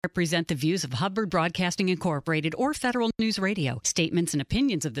Represent the views of Hubbard Broadcasting Incorporated or Federal News Radio. Statements and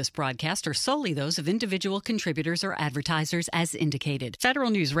opinions of this broadcast are solely those of individual contributors or advertisers as indicated. Federal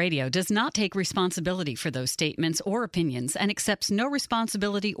News Radio does not take responsibility for those statements or opinions and accepts no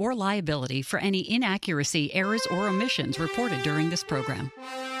responsibility or liability for any inaccuracy, errors, or omissions reported during this program.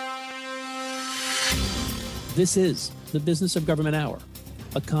 This is the Business of Government Hour,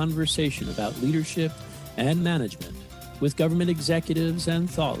 a conversation about leadership and management with government executives and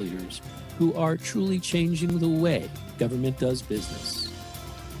thought leaders who are truly changing the way government does business.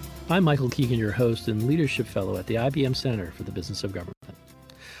 I'm Michael Keegan, your host and leadership fellow at the IBM Center for the Business of Government.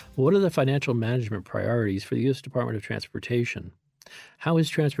 What are the financial management priorities for the U.S. Department of Transportation? How is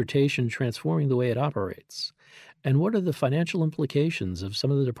transportation transforming the way it operates? And what are the financial implications of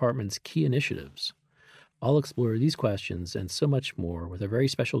some of the department's key initiatives? I'll explore these questions and so much more with a very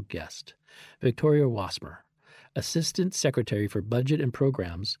special guest, Victoria Wassmer, Assistant Secretary for Budget and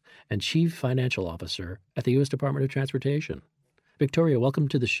Programs and Chief Financial Officer at the U.S. Department of Transportation. Victoria, welcome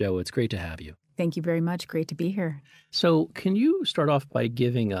to the show. It's great to have you. Thank you very much. Great to be here. So can you start off by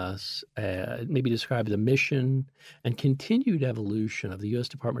giving us, maybe describe the mission and continued evolution of the U.S.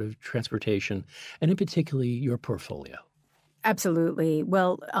 Department of Transportation, and in particular, your portfolio? Absolutely.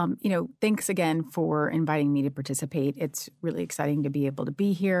 Well, thanks again for inviting me to participate. It's really exciting to be able to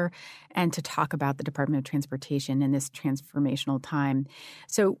be here and to talk about the Department of Transportation in this transformational time.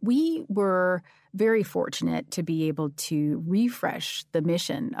 So we were very fortunate to be able to refresh the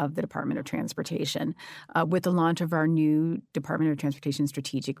mission of the Department of Transportation with the launch of our new Department of Transportation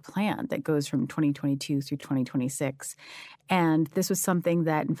strategic plan that goes from 2022 through 2026. And this was something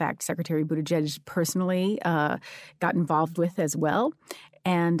that, in fact, Secretary Buttigieg personally got involved with as well.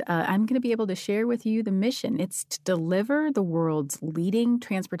 And I'm going to be able to share with you the mission. It's to deliver the world's leading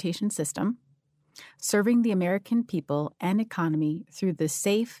transportation system, serving the American people and economy through the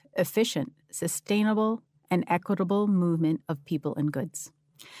safe, efficient, sustainable, and equitable movement of people and goods.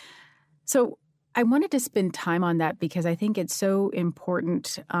 So I wanted to spend time on that because I think it's so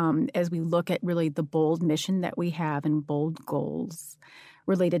important as we look at really the bold mission that we have and bold goals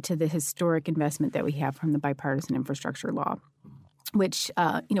related to the historic investment that we have from the bipartisan infrastructure law, which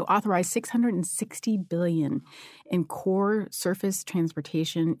authorized $660 billion in core surface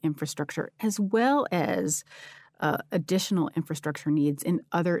transportation infrastructure, as well as additional infrastructure needs in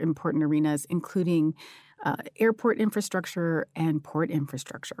other important arenas, including airport infrastructure and port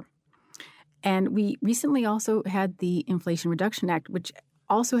infrastructure. And we recently also had the Inflation Reduction Act, which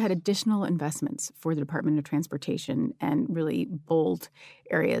also had additional investments for the Department of Transportation and really bold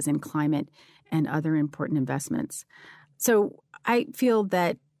areas in climate and other important investments. So I feel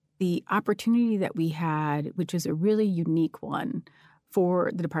that the opportunity that we had, which is a really unique one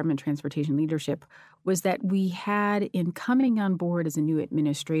for the Department of Transportation leadership, was that we had, in coming on board as a new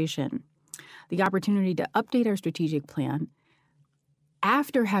administration, the opportunity to update our strategic plan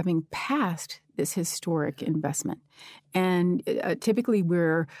after having passed this historic investment. And typically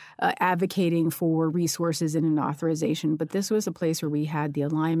we're advocating for resources and an authorization, but this was a place where we had the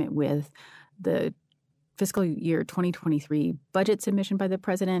alignment with the fiscal year 2023 budget submission by the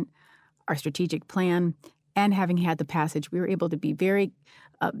president, our strategic plan, and having had the passage, we were able to be very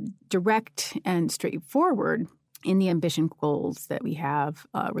direct and straightforward in the ambition goals that we have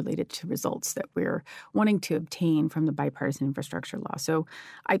related to results that we're wanting to obtain from the bipartisan infrastructure law. So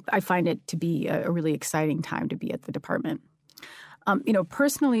I find it to be a really exciting time to be at the department.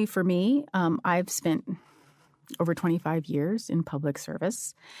 Personally for me, I've spent over 25 years in public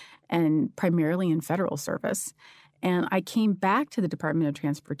service and primarily in federal service. And I came back to the Department of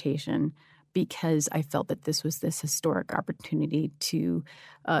Transportation because I felt that this was this historic opportunity to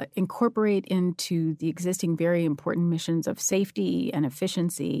incorporate into the existing very important missions of safety and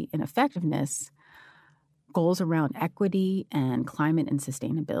efficiency and effectiveness goals around equity and climate and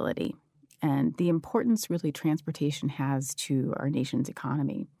sustainability, and the importance really transportation has to our nation's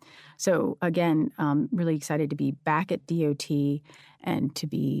economy. So again, really excited to be back at DOT and to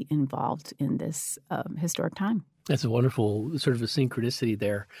be involved in this historic time. That's a wonderful sort of a synchronicity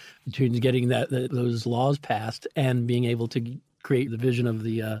there between getting those laws passed and being able to create the vision of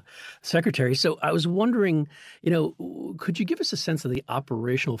the secretary. So I was wondering, could you give us a sense of the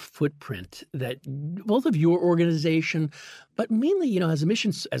operational footprint that both of your organization, but mainly,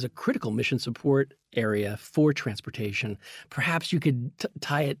 as a critical mission support area for transportation, perhaps you could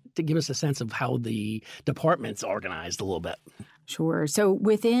tie it to give us a sense of how the department's organized a little bit. Sure. So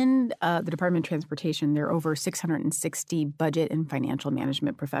within the Department of Transportation, there are over 660 budget and financial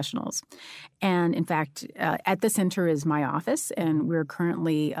management professionals. And in fact, at the center is my office, and we're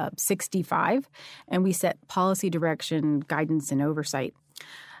currently 65, and we set policy direction, guidance, and oversight.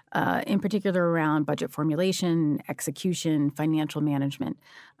 in particular around budget formulation, execution, financial management,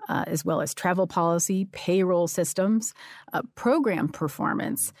 as well as travel policy, payroll systems, program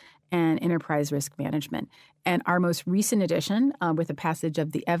performance, and enterprise risk management. And our most recent addition, with the passage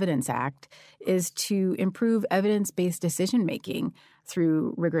of the Evidence Act, is to improve evidence-based decision-making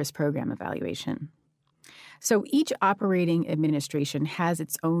through rigorous program evaluation. So each operating administration has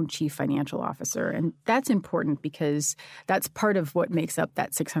its own chief financial officer, and that's important because that's part of what makes up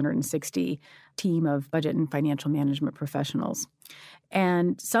that 660 team of budget and financial management professionals.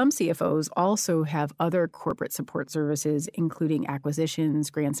 And some CFOs also have other corporate support services, including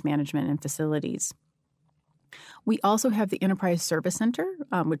acquisitions, grants management, and facilities. We also have the Enterprise Service Center,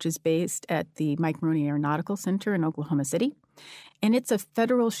 which is based at the Mike Maroney Aeronautical Center in Oklahoma City. And it's a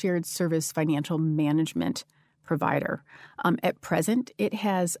federal shared service financial management provider. At present, it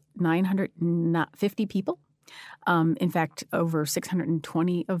has 950 people. In fact, over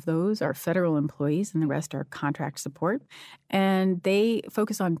 620 of those are federal employees and the rest are contract support. And they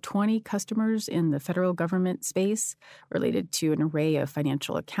focus on 20 customers in the federal government space related to an array of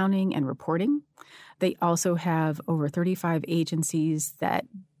financial accounting and reporting. They also have over 35 agencies that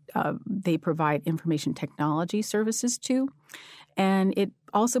they provide information technology services to. And it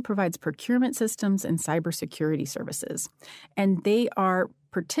also provides procurement systems and cybersecurity services. And they are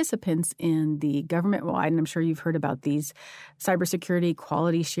participants in the government-wide, and I'm sure you've heard about these, Cybersecurity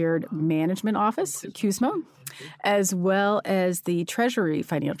Quality Shared Management Office, CUSMO, as well as the Treasury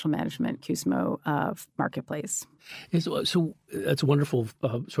Financial Management, CUSMO, marketplace. So that's wonderful,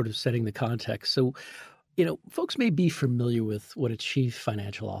 sort of setting the context. So, folks may be familiar with what a chief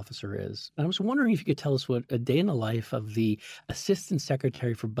financial officer is. And I was wondering if you could tell us what a day in the life of the assistant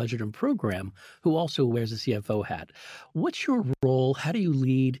secretary for budget and program, who also wears a CFO hat. What's your role? How do you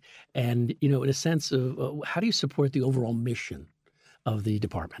lead? And, in a sense of how do you support the overall mission of the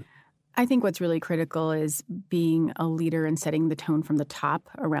department? I think what's really critical is being a leader and setting the tone from the top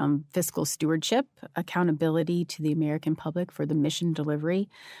around fiscal stewardship, accountability to the American public for the mission delivery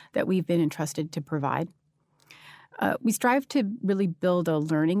that we've been entrusted to provide. We strive to really build a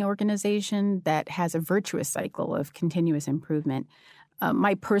learning organization that has a virtuous cycle of continuous improvement.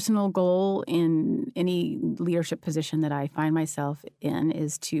 My personal goal in any leadership position that I find myself in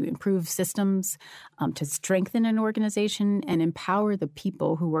is to improve systems, to strengthen an organization, and empower the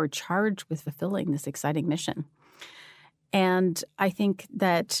people who are charged with fulfilling this exciting mission. And I think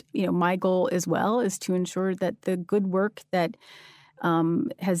that, my goal as well is to ensure that the good work that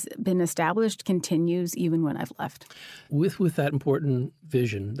has been established continues even when I've left. With that important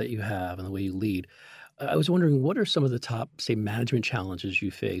vision that you have and the way you lead, I was wondering, what are some of the top, say, management challenges you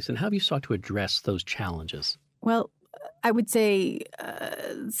face, and how have you sought to address those challenges? Well, I would say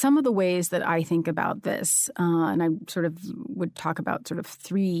some of the ways that I think about this, and I sort of would talk about sort of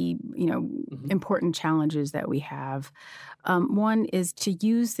three, important challenges that we have. One is to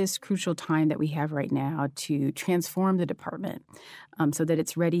use this crucial time that we have right now to transform the department so that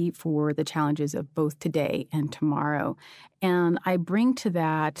it's ready for the challenges of both today and tomorrow. And I bring to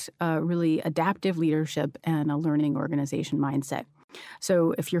that really adaptive leadership and a learning organization mindset.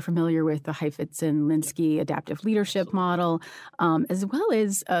 So if you're familiar with the Heifetz and Linsky adaptive leadership model, as well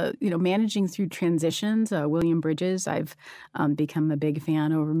as, managing through transitions, William Bridges, I've become a big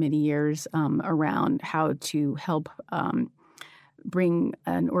fan over many years around how to help bring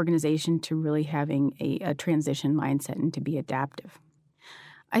an organization to really having a transition mindset and to be adaptive.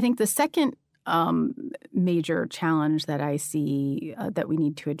 I think the second major challenge that I see that we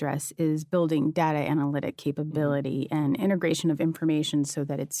need to address is building data analytic capability and integration of information so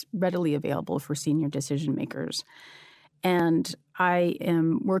that it's readily available for senior decision makers. And I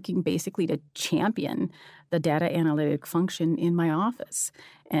am working basically to champion the data analytic function in my office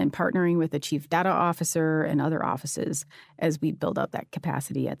and partnering with the chief data officer and other offices as we build up that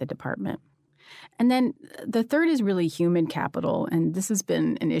capacity at the department. And then the third is really human capital, and this has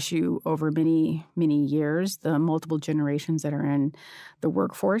been an issue over many, many years, the multiple generations that are in the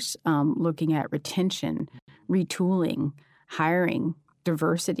workforce, looking at retention, retooling, hiring,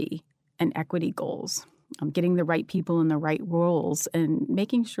 diversity, and equity goals, getting the right people in the right roles, and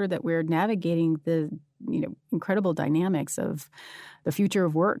making sure that we're navigating the incredible dynamics of the future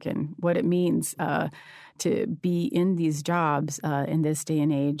of work and what it means to be in these jobs in this day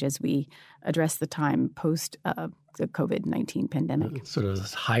and age as we address the time post the COVID-19 pandemic. Sort of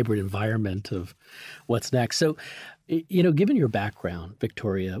this hybrid environment of what's next. So, given your background,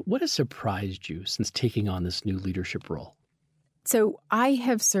 Victoria, what has surprised you since taking on this new leadership role? So I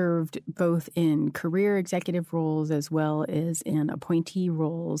have served both in career executive roles as well as in appointee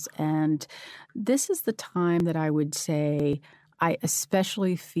roles. And this is the time that I would say I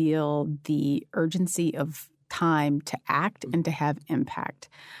especially feel the urgency of time to act and to have impact.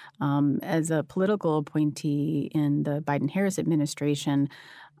 As a political appointee in the Biden-Harris administration,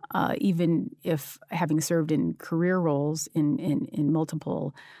 even if having served in career roles in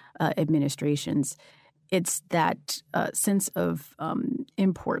multiple administrations, it's that sense of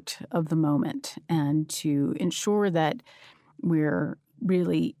import of the moment, and to ensure that we're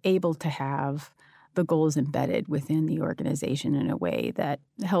really able to have the goals embedded within the organization in a way that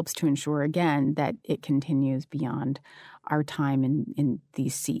helps to ensure, again, that it continues beyond our time in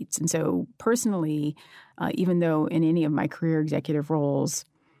these seats. And so personally, even though in any of my career executive roles,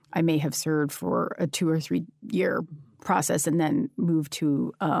 I may have served for a 2 or 3 year process and then moved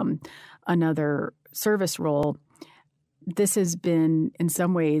to another service role, this has been, in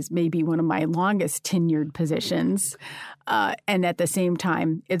some ways, maybe one of my longest tenured positions. And at the same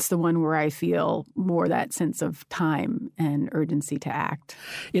time, it's the one where I feel more that sense of time and urgency to act.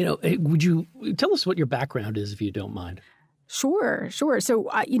 Would you tell us what your background is, if you don't mind? Sure. So,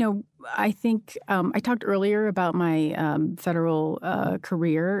 I think I talked earlier about my federal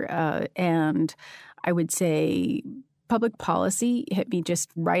career, and I would say public policy hit me just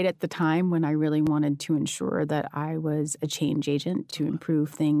right at the time when I really wanted to ensure that I was a change agent to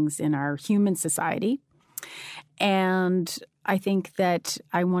improve things in our human society. And I think that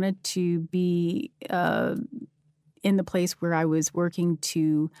I wanted to be in the place where I was working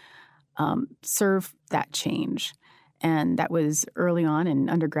to serve that change. And that was early on in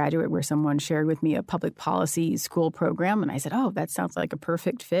undergraduate, where someone shared with me a public policy school program. And I said, oh, that sounds like a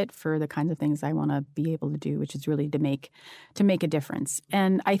perfect fit for the kinds of things I want to be able to do, which is really to make a difference.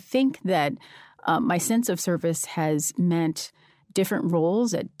 And I think that my sense of service has meant different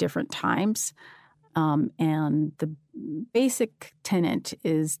roles at different times. And the basic tenet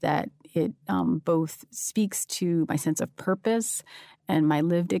is that it both speaks to my sense of purpose and my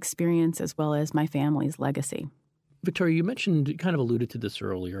lived experience, as well as my family's legacy. Victoria, you mentioned, kind of alluded to this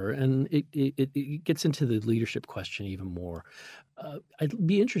earlier, and it gets into the leadership question even more. I'd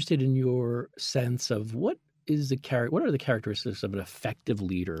be interested in your sense of what are the characteristics of an effective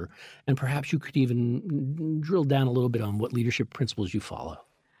leader, and perhaps you could even drill down a little bit on what leadership principles you follow.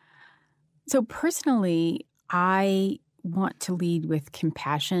 So personally, I want to lead with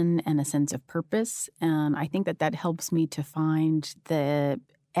compassion and a sense of purpose, and I think that helps me to find the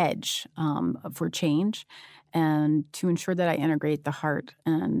edge for change and to ensure that I integrate the heart.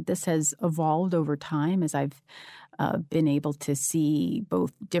 And this has evolved over time as I've been able to see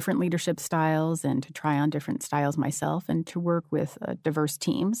both different leadership styles and to try on different styles myself and to work with diverse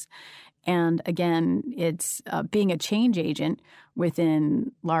teams. And again, it's being a change agent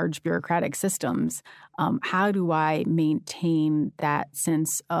within large bureaucratic systems. How do I maintain that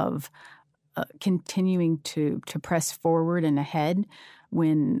sense of continuing to press forward and ahead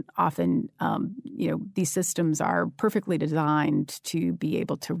when often, these systems are perfectly designed to be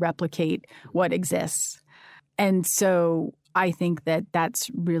able to replicate what exists. And so I think that that's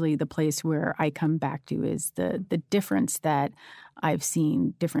really the place where I come back to is the difference that I've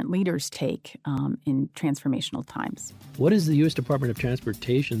seen different leaders take in transformational times. What is the U.S. Department of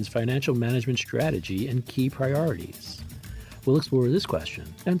Transportation's financial management strategy and key priorities? We'll explore this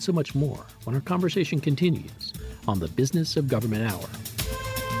question and so much more when our conversation continues on the Business of Government Hour.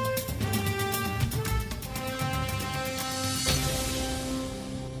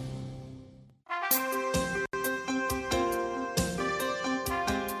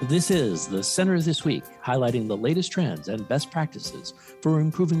 This is the Center This Week, highlighting the latest trends and best practices for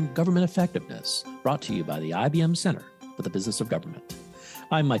improving government effectiveness, brought to you by the IBM Center for the Business of Government.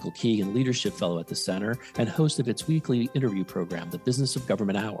 I'm Michael Keegan, Leadership Fellow at the Center and host of its weekly interview program, The Business of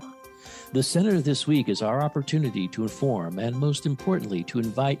Government Hour. The Center This Week is our opportunity to inform and, most importantly, to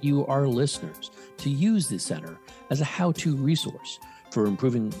invite you, our listeners, to use the Center as a how-to resource for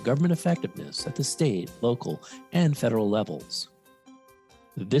improving government effectiveness at the state, local, and federal levels.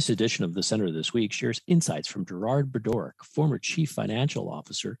 This edition of the Center This Week shares insights from Gerard Bedorick, former Chief Financial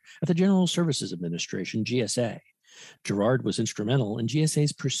Officer at the General Services Administration, GSA. Gerard was instrumental in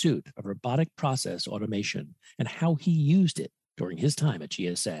GSA's pursuit of robotic process automation and how he used it during his time at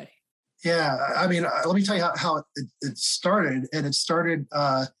GSA. Yeah, I mean, let me tell you how it started. And it started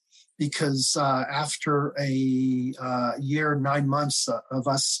because after a year, 9 months of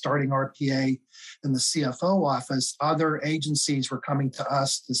us starting RPA in the CFO office, other agencies were coming to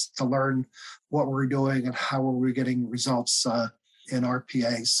us to learn what we're doing and how were we getting results in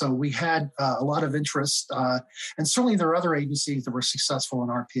RPA. So we had a lot of interest, and certainly there are other agencies that were successful in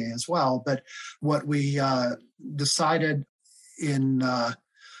RPA as well. But what we decided in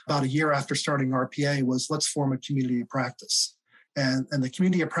about a year after starting RPA was let's form a community of practice. And the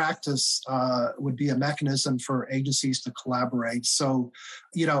community of practice would be a mechanism for agencies to collaborate. So,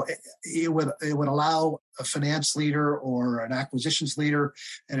 it would allow a finance leader or an acquisitions leader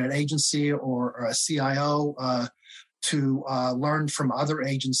in an agency or a CIO to learn from other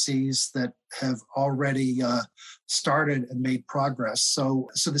agencies that have already started and made progress. So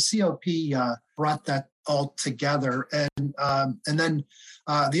the COP brought that all together. And then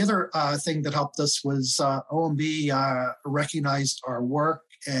the other thing that helped us was OMB recognized our work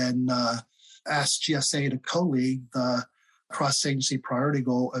and asked GSA to co-lead the cross-agency priority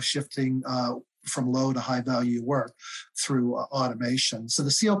goal of shifting from low to high value work through automation. So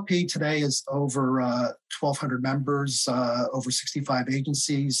the COP today is over 1,200 members, over 65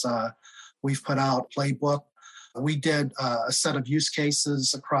 agencies. We've put out a playbook. We did a set of use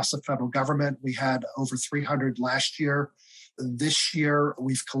cases across the federal government. We had over 300 last year. This year,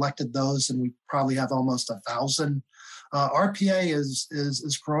 we've collected those, and we probably have almost 1,000. RPA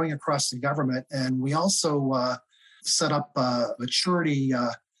is growing across the government, and we also set up a maturity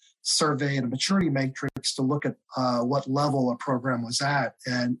survey and a maturity matrix to look at what level a program was at.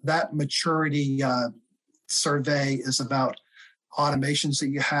 And that maturity survey is about automations that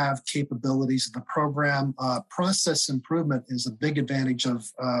you have, capabilities of the program. Process improvement is a big advantage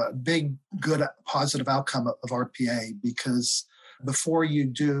of big, good, positive outcome of RPA, because before you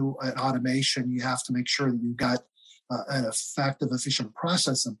do an automation, you have to make sure that you've got an effective, efficient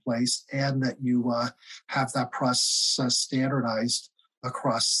process in place and that you have that process standardized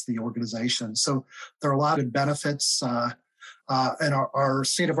across the organization. So there are a lot of benefits. And our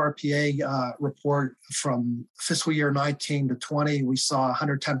State of RPA report from fiscal year 19 to 20, we saw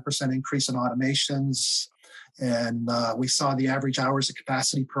 110% increase in automations. And we saw the average hours of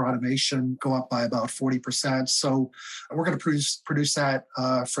capacity per automation go up by about 40%. So we're going to produce that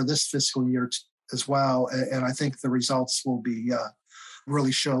for this fiscal year as well. And I think the results will be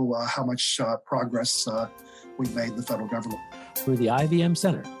really show how much progress we've made in the federal government. For the IBM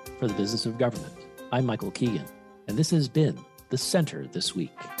Center for the Business of Government, I'm Michael Keegan, and this has been The Center This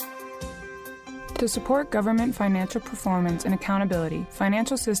Week. To support government financial performance and accountability,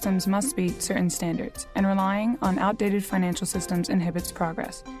 financial systems must meet certain standards, and relying on outdated financial systems inhibits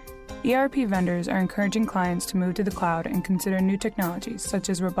progress. ERP vendors are encouraging clients to move to the cloud and consider new technologies such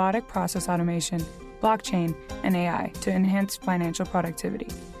as robotic process automation, blockchain, and AI to enhance financial productivity.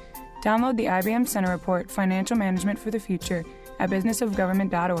 Download the IBM Center Report, Financial Management for the Future, at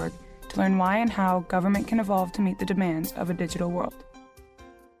businessofgovernment.org to learn why and how government can evolve to meet the demands of a digital world.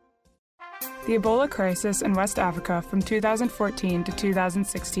 The Ebola crisis in West Africa from 2014 to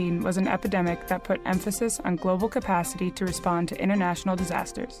 2016 was an epidemic that put emphasis on global capacity to respond to international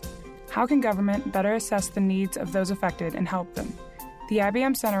disasters. How can government better assess the needs of those affected and help them? The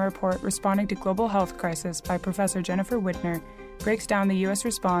IBM Center Report, Responding to Global Health Crisis by Professor Jennifer Whitner, breaks down the U.S.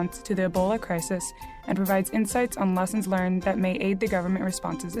 response to the Ebola crisis and provides insights on lessons learned that may aid the government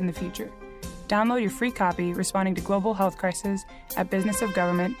responses in the future. Download your free copy, Responding to Global Health Crisis, at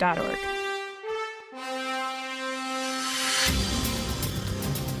businessofgovernment.org.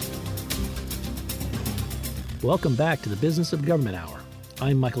 Welcome back to the Business of Government Hour.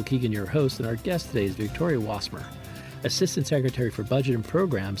 I'm Michael Keegan, your host, and our guest today is Victoria Wassmer, Assistant Secretary for Budget and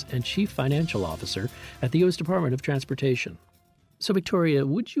Programs and Chief Financial Officer at the U.S. Department of Transportation. So, Victoria,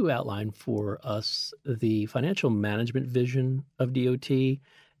 would you outline for us the financial management vision of DOT,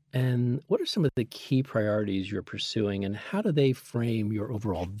 and what are some of the key priorities you're pursuing, and how do they frame your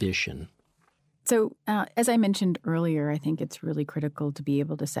overall vision? So, as I mentioned earlier, I think it's really critical to be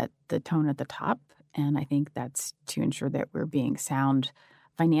able to set the tone at the top, and I think that's to ensure that we're being sound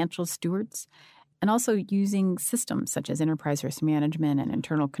financial stewards, and also using systems such as enterprise risk management and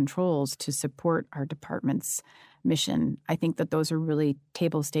internal controls to support our department's mission. I think that those are really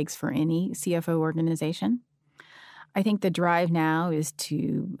table stakes for any CFO organization. I think the drive now is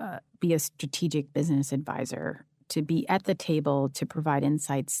to be a strategic business advisor, to be at the table to provide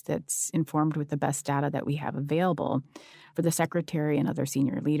insights that's informed with the best data that we have available for the secretary and other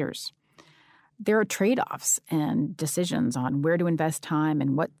senior leaders. There are trade-offs and decisions on where to invest time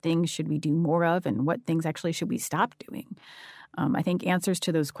and what things should we do more of and what things actually should we stop doing. I think answers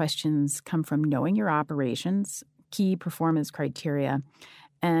to those questions come from knowing your operations, key performance criteria,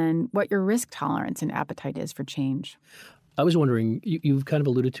 and what your risk tolerance and appetite is for change. I was wondering, you've kind of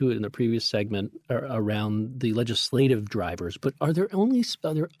alluded to it in the previous segment around the legislative drivers, but are there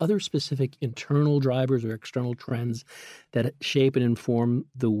other specific internal drivers or external trends that shape and inform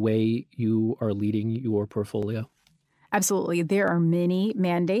the way you are leading your portfolio? Absolutely. There are many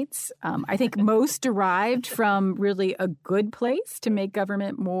mandates. I think most derived from really a good place to make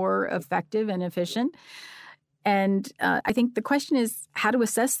government more effective and efficient. And I think the question is how to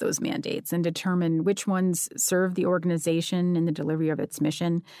assess those mandates and determine which ones serve the organization in the delivery of its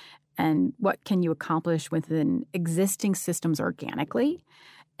mission, and what can you accomplish within existing systems organically,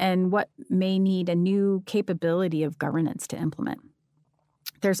 and what may need a new capability of governance to implement.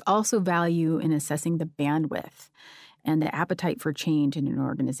 There's also value in assessing the bandwidth and the appetite for change in an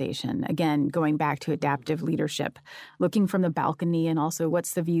organization. Again, going back to adaptive leadership, looking from the balcony, and also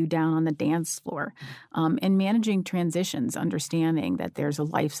what's the view down on the dance floor, and managing transitions, understanding that there's a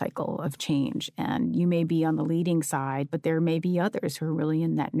life cycle of change. And you may be on the leading side, but there may be others who are really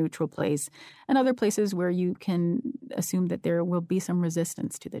in that neutral place, and other places where you can assume that there will be some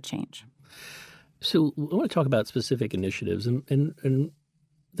resistance to the change. So I want to talk about specific initiatives and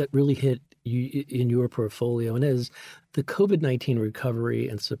that really hit you in your portfolio, and as the COVID-19 recovery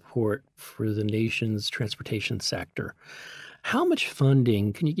and support for the nation's transportation sector. How much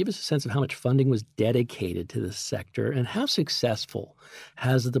funding, can you give us a sense of how much funding was dedicated to this sector, and how successful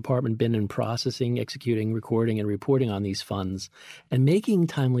has the department been in processing, executing, recording, and reporting on these funds and making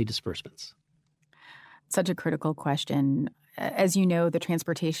timely disbursements? Such a critical question. As you know, the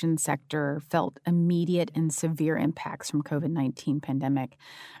transportation sector felt immediate and severe impacts from COVID-19 pandemic.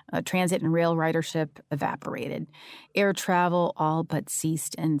 Transit and rail ridership evaporated. Air travel all but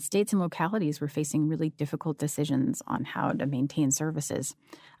ceased, and states and localities were facing really difficult decisions on how to maintain services.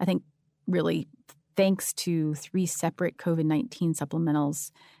 I think really thanks to 3 separate COVID-19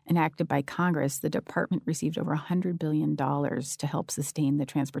 supplementals enacted by Congress, the department received over $100 billion to help sustain the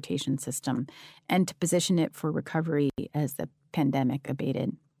transportation system and to position it for recovery as the pandemic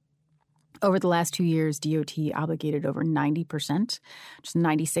abated. Over the last 2 years, DOT obligated over 90%, just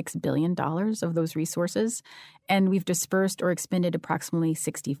 $96 billion of those resources, and we've dispersed or expended approximately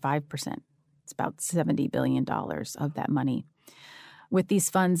 65%. It's about $70 billion of that money. With these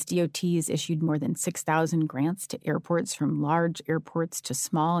funds, DOT has issued more than 6,000 grants to airports, from large airports to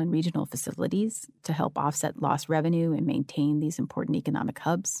small and regional facilities, to help offset lost revenue and maintain these important economic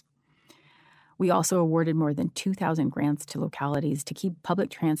hubs. We also awarded more than 2,000 grants to localities to keep public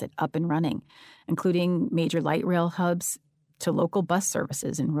transit up and running, including major light rail hubs to local bus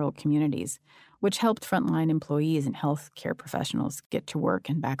services in rural communities, which helped frontline employees and healthcare professionals get to work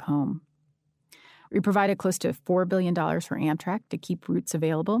and back home. We provided close to $4 billion for Amtrak to keep routes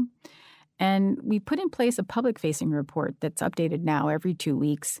available. And we put in place a public-facing report that's updated now every 2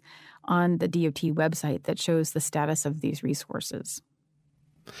 weeks on the DOT website that shows the status of these resources.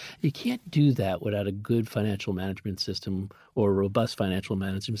 You can't do that without a good financial management system or a robust financial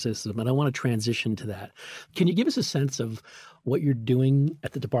management system, and I want to transition to that. Can you give us a sense of what you're doing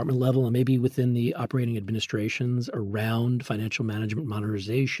at the department level and maybe within the operating administrations around financial management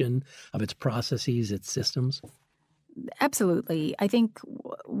modernization of its processes, its systems? Absolutely. I think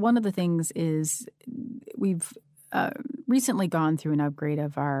one of the things is we've recently gone through an upgrade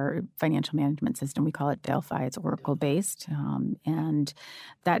of our financial management system. We call it Delphi. It's Oracle-based, and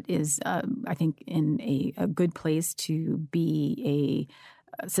that is, I think, in a good place to be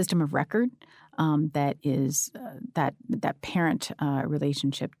a system of record that is that parent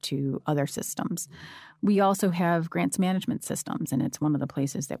relationship to other systems. We also have grants management systems, and it's one of the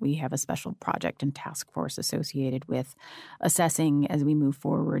places that we have a special project and task force associated with assessing as we move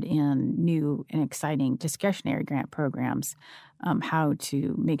forward in new and exciting discretionary grant programs, how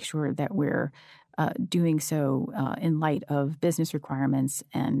to make sure that we're doing so in light of business requirements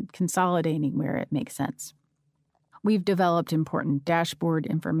and consolidating where it makes sense. We've developed important dashboard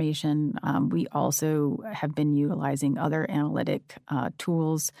information. We also have been utilizing other analytic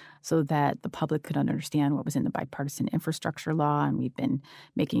tools so that the public could understand what was in the bipartisan infrastructure law, and we've been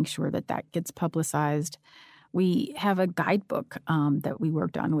making sure that that gets publicized. We have a guidebook that we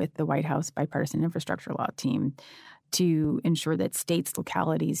worked on with the White House bipartisan infrastructure law team to ensure that states,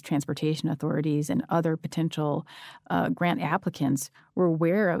 localities, transportation authorities, and other potential grant applicants were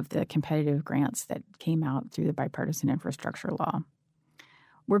aware of the competitive grants that came out through the bipartisan infrastructure law.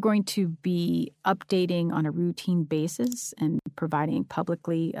 We're going to be updating on a routine basis and providing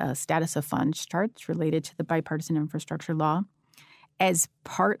publicly status of funds charts related to the bipartisan infrastructure law. As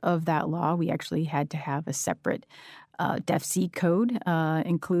part of that law, we actually had to have a separate DEF-C code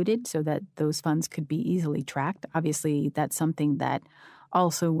included so that those funds could be easily tracked. Obviously, that's something that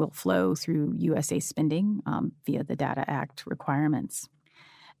also will flow through USA spending via the Data Act requirements.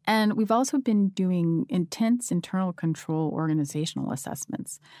 And we've also been doing intense internal control organizational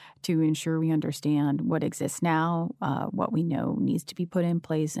assessments to ensure we understand what exists now, what we know needs to be put in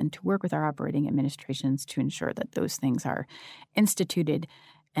place, and to work with our operating administrations to ensure that those things are instituted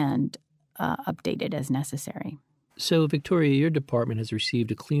and updated as necessary. So, Victoria, your department has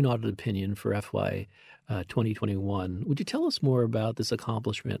received a clean audit opinion for FY 2021. Would you tell us more about this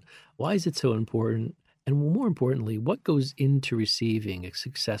accomplishment? Why is it so important? And more importantly, what goes into receiving a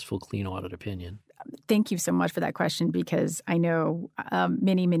successful clean audit opinion? Thank you so much for that question, because I know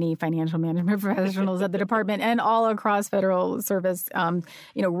many financial management professionals at the department and all across federal service,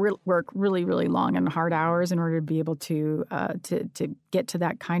 work really long and hard hours in order to be able to get to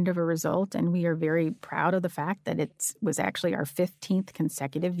that kind of a result. And we are very proud of the fact that it was actually our 15th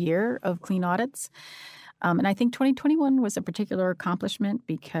consecutive year of clean audits. And I think 2021 was a particular accomplishment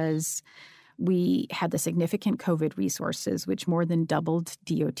because we had the significant COVID resources, which more than doubled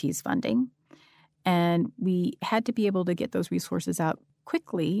DOT's funding. And we had to be able to get those resources out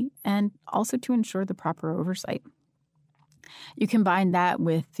quickly and also to ensure the proper oversight. You combine that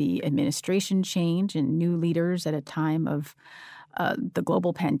with the administration change and new leaders at a time of the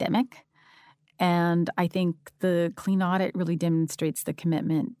global pandemic. And I think the clean audit really demonstrates the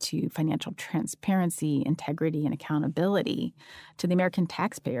commitment to financial transparency, integrity, and accountability to the American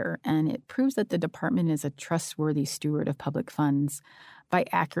taxpayer. And it proves that the department is a trustworthy steward of public funds by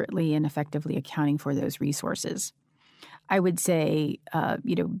accurately and effectively accounting for those resources. I would say,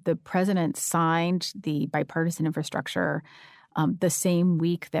 the president signed the bipartisan infrastructure the same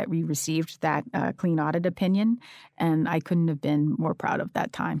week that we received that clean audit opinion, and I couldn't have been more proud of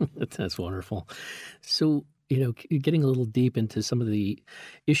that time. That's wonderful. So, getting a little deep into some of the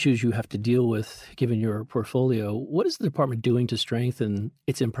issues you have to deal with given your portfolio, what is the department doing to strengthen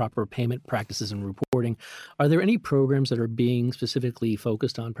its improper payment practices and reporting? Are there any programs that are being specifically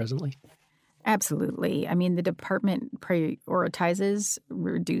focused on presently? Absolutely. I mean, the department prioritizes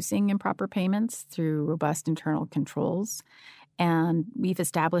reducing improper payments through robust internal controls, and we've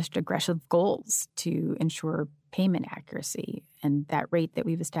established aggressive goals to ensure payment accuracy, and that rate that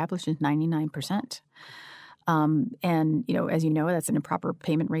we've established is 99%. As you know, that's an improper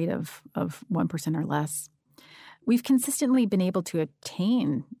payment rate of 1% or less. We've consistently been able to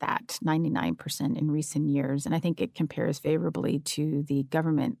attain that 99% in recent years, and I think it compares favorably to the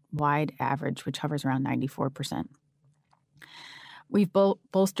government-wide average, which hovers around 94%. We've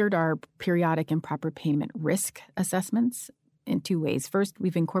bolstered our periodic improper payment risk assessments in two ways. First,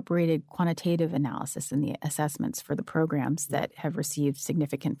 we've incorporated quantitative analysis in the assessments for the programs that have received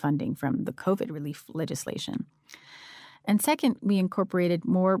significant funding from the COVID relief legislation. And second, we incorporated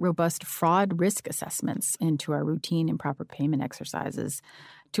more robust fraud risk assessments into our routine improper payment exercises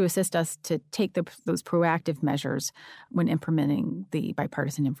to assist us to take those proactive measures when implementing the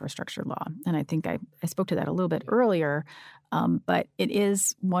bipartisan infrastructure law. And I think I spoke to that a little bit earlier, but it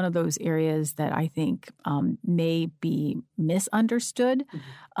is one of those areas that I think may be misunderstood,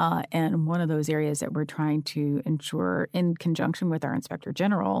 and one of those areas that we're trying to ensure in conjunction with our Inspector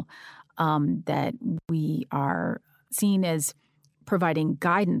General that we are seen as providing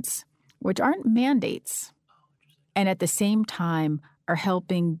guidance, which aren't mandates, and at the same time are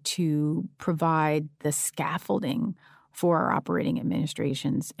helping to provide the scaffolding for our operating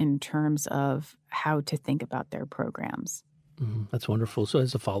administrations in terms of how to think about their programs. That's wonderful. So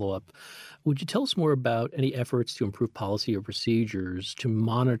as a follow-up, would you tell us more about any efforts to improve policy or procedures to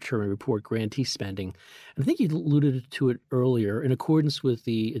monitor and report grantee spending? And I think you alluded to it earlier, in accordance with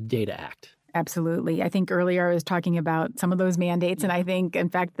the Data Act. Absolutely. I think earlier I was talking about some of those mandates, and I think, in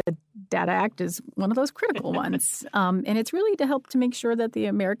fact, the Data Act is one of those critical ones. And it's really to help to make sure that the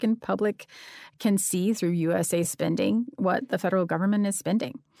American public can see through USA spending what the federal government is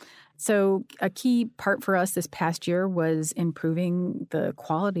spending. So a key part for us this past year was improving the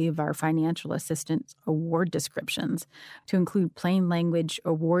quality of our financial assistance award descriptions to include plain language,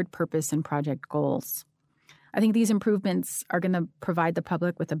 award purpose, and project goals. I think these improvements are going to provide the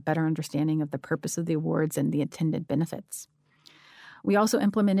public with a better understanding of the purpose of the awards and the intended benefits. We also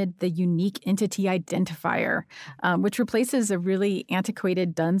implemented the unique entity identifier, which replaces a really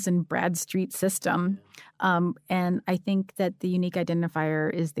antiquated Duns and Bradstreet system. And I think that the unique identifier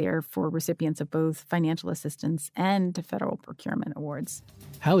is there for recipients of both financial assistance and federal procurement awards.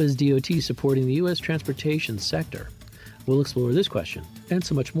 How is DOT supporting the U.S. transportation sector? We'll explore this question and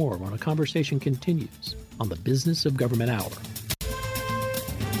so much more when our conversation continues on the Business of Government Hour.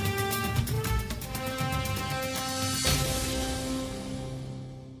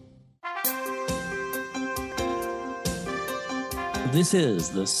 This is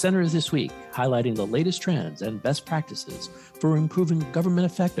the Center This Week, highlighting the latest trends and best practices for improving government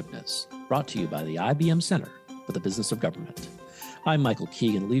effectiveness, brought to you by the IBM Center for the Business of Government. I'm Michael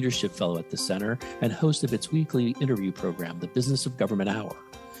Keegan, Leadership Fellow at the Center and host of its weekly interview program, The Business of Government Hour.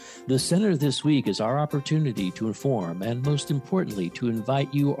 The Center This Week is our opportunity to inform and, most importantly, to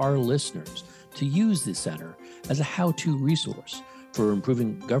invite you, our listeners, to use the center as a how-to resource for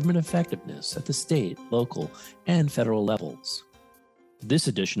improving government effectiveness at the state, local, and federal levels. This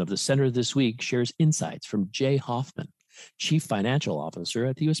edition of the Center This Week shares insights from Jay Hoffman, Chief Financial Officer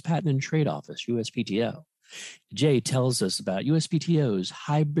at the U.S. Patent and Trade Office, USPTO. Jay tells us about USPTO's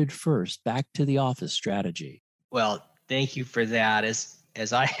hybrid first back to the office strategy. Well, thank you for that.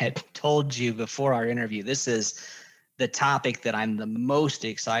 As I had told you before our interview, this is the topic that I'm the most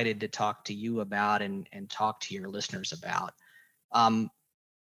excited to talk to you about and talk to your listeners about.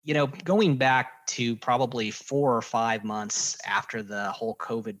 Going back to probably 4 or 5 months after the whole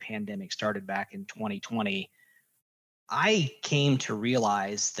COVID pandemic started back in 2020, I came to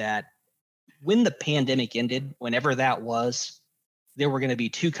realize that when the pandemic ended, whenever that was, there were going to be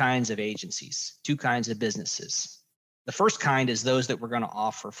two kinds of agencies, two kinds of businesses. The first kind is those that were going to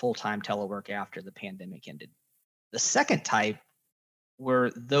offer full-time telework after the pandemic ended. The second type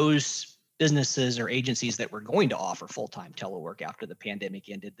were those businesses or agencies that were going to offer full-time telework after the pandemic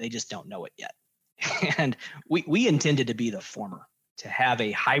ended. They just don't know it yet. And we intended to be the former, to have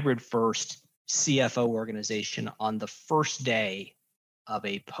a hybrid first CFO organization on the first day of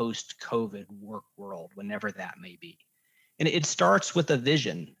a post-COVID work world, whenever that may be. And it starts with a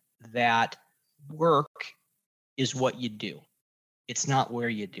vision that work is what you do. It's not where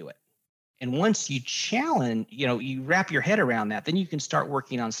you do it. And once you you wrap your head around that, then you can start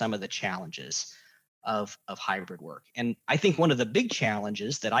working on some of the challenges of hybrid work. And I think one of the big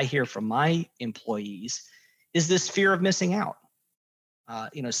challenges that I hear from my employees is this fear of missing out.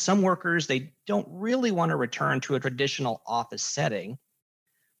 Some workers, they don't really want to return to a traditional office setting,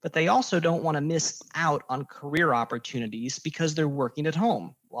 but they also don't want to miss out on career opportunities because they're working at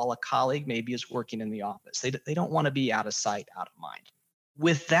home while a colleague maybe is working in the office. They don't want to be out of sight, out of mind.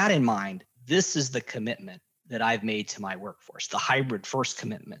 With that in mind, this is the commitment that I've made to my workforce, the hybrid first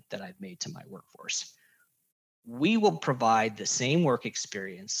commitment that I've made to my workforce. We will provide the same work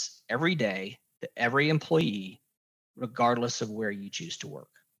experience every day to every employee, regardless of where you choose to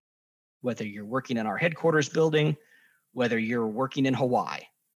work. Whether you're working in our headquarters building, whether you're working in Hawaii,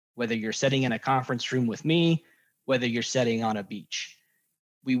 whether you're sitting in a conference room with me, whether you're sitting on a beach,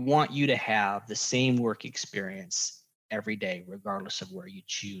 we want you to have the same work experience every day, regardless of where you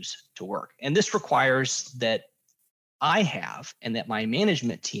choose to work. And this requires that I have, and that my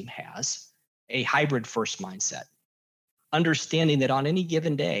management team has, a hybrid first mindset, understanding that on any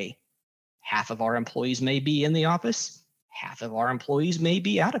given day, half of our employees may be in the office, half of our employees may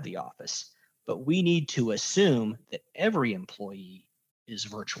be out of the office, but we need to assume that every employee is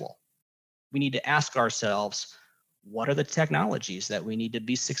virtual. We need to ask ourselves, what are the technologies that we need to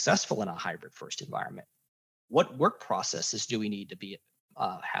be successful in a hybrid first environment? What work processes do we need to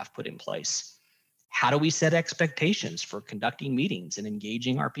have put in place? How do we set expectations for conducting meetings and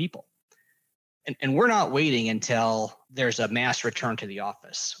engaging our people? And we're not waiting until there's a mass return to the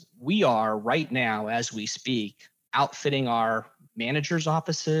office. We are right now, as we speak, outfitting our managers'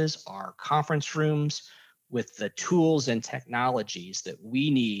 offices, our conference rooms with the tools and technologies that we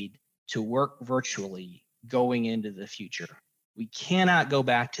need to work virtually going into the future. We cannot go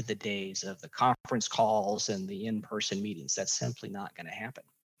back to the days of the conference calls and the in-person meetings. That's simply not going to happen.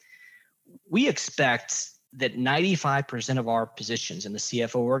 We expect that 95% of our positions in the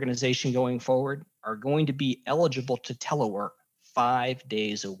CFO organization going forward are going to be eligible to telework 5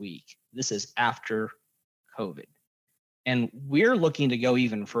 days a week. This is after COVID. And we're looking to go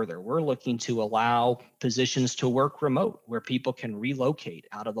even further. We're looking to allow positions to work remote, where people can relocate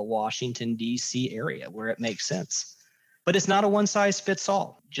out of the Washington, D.C. area where it makes sense. But it's not a one size fits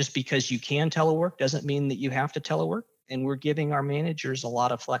all. Just because you can telework doesn't mean that you have to telework. And we're giving our managers a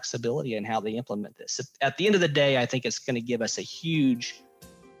lot of flexibility in how they implement this. At the end of the day, I think it's going to give us a huge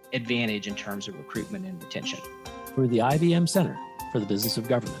advantage in terms of recruitment and retention. For the IBM Center for the Business of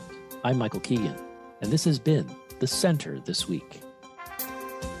Government, I'm Michael Keegan, and this has been the Center This Week.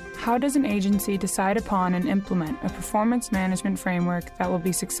 How does an agency decide upon and implement a performance management framework that will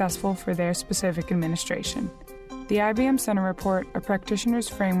be successful for their specific administration? The IBM Center Report, a practitioner's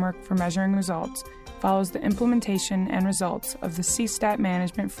framework for measuring results, follows the implementation and results of the CSTAT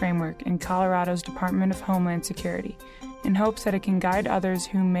management framework in Colorado's Department of Homeland Security, in hopes that it can guide others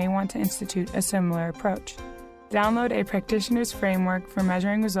who may want to institute a similar approach. Download a practitioner's framework for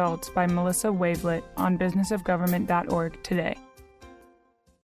measuring results by Melissa Wavelet on businessofgovernment.org today.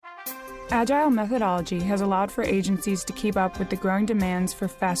 Agile methodology has allowed for agencies to keep up with the growing demands for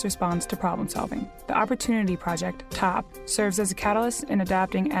fast response to problem solving. The Opportunity Project, TOP, serves as a catalyst in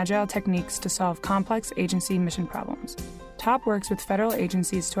adapting agile techniques to solve complex agency mission problems. TOP works with federal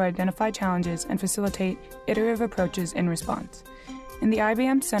agencies to identify challenges and facilitate iterative approaches in response. In the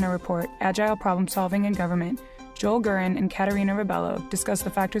IBM Center report, Agile Problem Solving in Government, Joel Gurin and Katerina Ribello discuss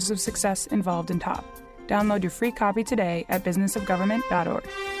the factors of success involved in TOP. Download your free copy today at businessofgovernment.org.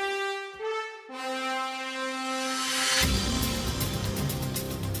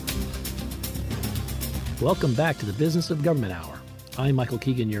 Welcome back to the Business of Government Hour. I'm Michael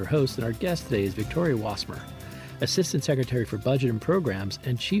Keegan, your host, and our guest today is Victoria Wassmer, Assistant Secretary for Budget and Programs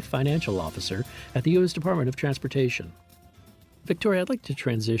and Chief Financial Officer at the U.S. Department of Transportation. Victoria, I'd like to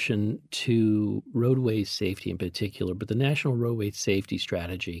transition to roadway safety in particular, but the National Roadway Safety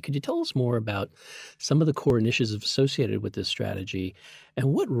Strategy. Could you tell us more about some of the core initiatives associated with this strategy, and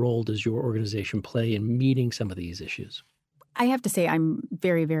what role does your organization play in meeting some of these issues? I have to say I'm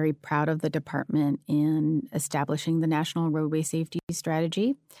very, very proud of the department in establishing the National Roadway Safety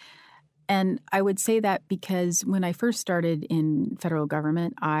Strategy. And I would say that because when I first started in federal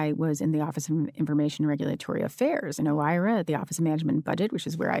government, I was in the Office of Information and Regulatory Affairs in OIRA at the Office of Management and Budget, which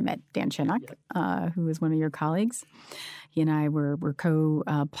is where I met Dan Chinnock, who was one of your colleagues. He and I were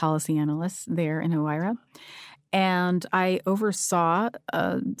co-policy analysts there in OIRA. And I oversaw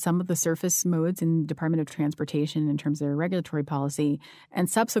some of the surface modes in the Department of Transportation in terms of their regulatory policy, and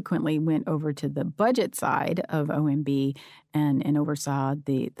subsequently went over to the budget side of OMB and oversaw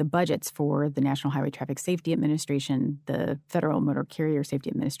the budgets for the National Highway Traffic Safety Administration, the Federal Motor Carrier Safety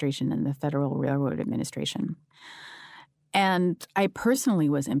Administration, and the Federal Railroad Administration. And I personally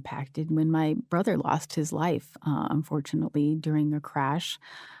was impacted when my brother lost his life, unfortunately, during a crash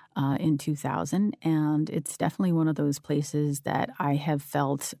in 2000. And it's definitely one of those places that I have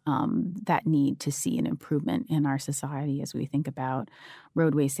felt that need to see an improvement in our society as we think about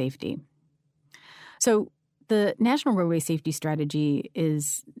roadway safety. So the National Roadway Safety Strategy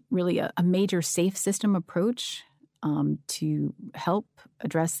is really a major safe system approach to help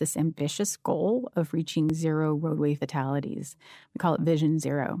address this ambitious goal of reaching zero roadway fatalities. We call it Vision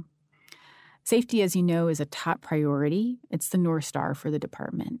Zero. Safety, as you know, is a top priority. It's the North Star for the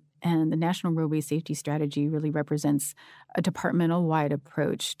department. And the National Roadway Safety Strategy really represents a departmental-wide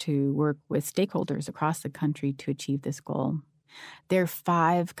approach to work with stakeholders across the country to achieve this goal. There are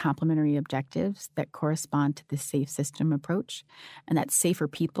 5 complementary objectives that correspond to the safe system approach, and that's safer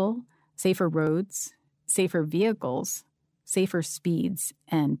people, safer roads, safer vehicles, safer speeds,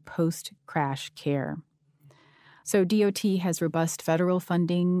 and post-crash care. So DOT has robust federal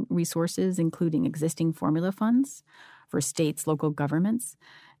funding resources, including existing formula funds for states, local governments,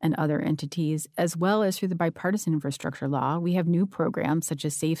 and other entities, as well as through the bipartisan infrastructure law. We have new programs such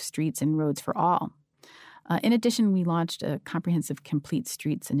as Safe Streets and Roads for All. In addition, we launched a comprehensive Complete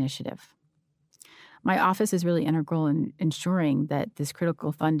Streets initiative. My office is really integral in ensuring that this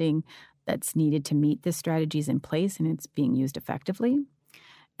critical funding that's needed to meet this strategy is in place and it's being used effectively.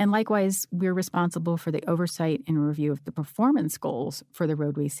 And likewise, we're responsible for the oversight and review of the performance goals for the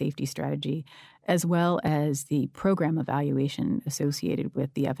roadway safety strategy, as well as the program evaluation associated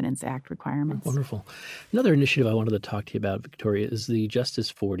with the Evidence Act requirements. Wonderful. Another initiative I wanted to talk to you about, Victoria, is the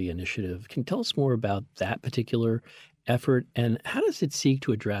Justice 40 initiative. Can you tell us more about that particular effort, and how does it seek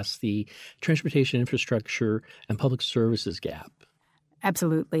to address the transportation infrastructure and public services gap?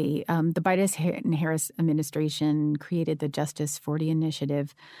 Absolutely. The Biden-Harris administration created the Justice 40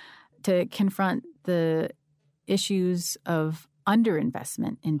 initiative to confront the issues of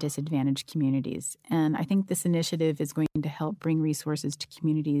underinvestment in disadvantaged communities. And I think this initiative is going to help bring resources to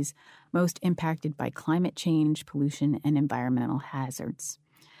communities most impacted by climate change, pollution, and environmental hazards.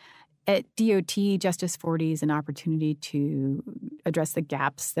 At DOT, Justice 40 is an opportunity to address the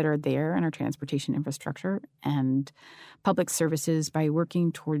gaps that are there in our transportation infrastructure and public services by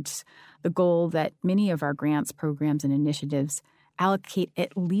working towards the goal that many of our grants, programs, and initiatives allocate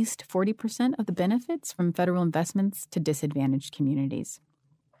at least 40% of the benefits from federal investments to disadvantaged communities.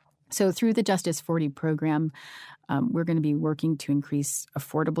 So through the Justice 40 program, we're going to be working to increase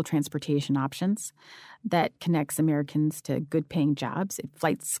affordable transportation options that connects Americans to good-paying jobs. It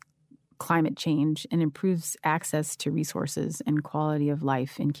fights climate change and improves access to resources and quality of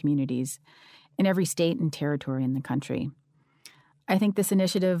life in communities in every state and territory in the country. I think this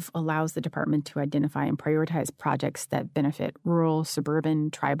initiative allows the department to identify and prioritize projects that benefit rural, suburban,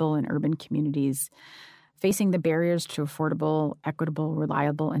 tribal, and urban communities facing the barriers to affordable, equitable,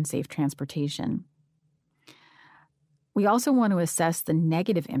 reliable, and safe transportation. We also want to assess the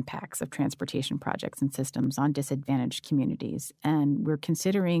negative impacts of transportation projects and systems on disadvantaged communities, and we're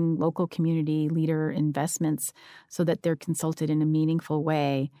considering local community leader investments so that they're consulted in a meaningful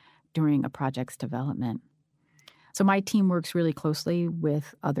way during a project's development. So my team works really closely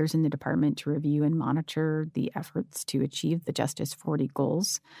with others in the department to review and monitor the efforts to achieve the Justice 40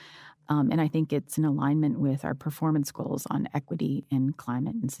 goals. And I think it's in alignment with our performance goals on equity and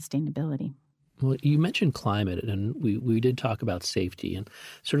climate and sustainability. Well, you mentioned climate, and we did talk about safety and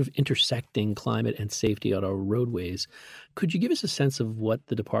sort of intersecting climate and safety on our roadways. Could you give us a sense of what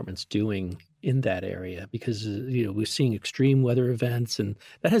the department's doing in that area? Because, we're seeing extreme weather events, and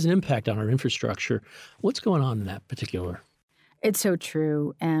that has an impact on our infrastructure. What's going on in that particular? It's so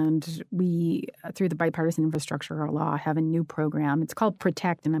true. And we, through the Bipartisan Infrastructure Law, have a new program. It's called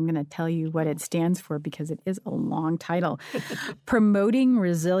PROTECT, and I'm going to tell you what it stands for because it is a long title. Promoting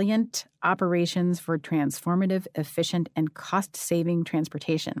Resilient Operations for Transformative, Efficient, and Cost-Saving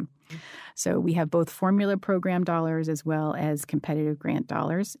Transportation. So we have both formula program dollars as well as competitive grant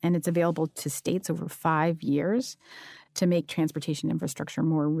dollars, and it's available to states over 5 years to make transportation infrastructure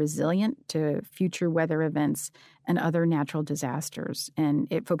more resilient to future weather events and other natural disasters. And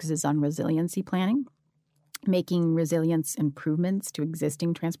it focuses on resiliency planning, making resilience improvements to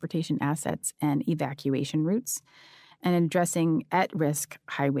existing transportation assets and evacuation routes, and addressing at-risk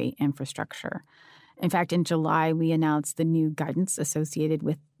highway infrastructure. In fact, in July, we announced the new guidance associated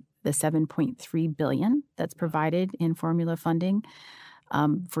with the $7.3 billion that's provided in formula funding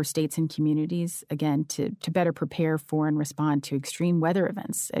for states and communities, again, to better prepare for and respond to extreme weather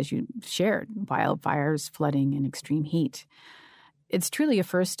events, as you shared, wildfires, flooding, and extreme heat. It's truly a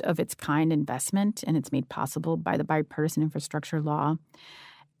first-of-its-kind investment, and it's made possible by the Bipartisan Infrastructure Law.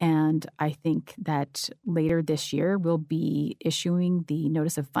 And I think that later this year, we'll be issuing the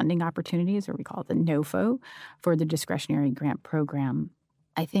Notice of Funding Opportunities, or we call it the NOFO, for the discretionary grant program.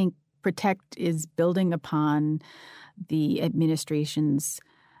 I think PROTECT is building upon the administration's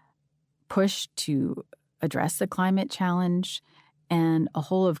push to address the climate challenge and a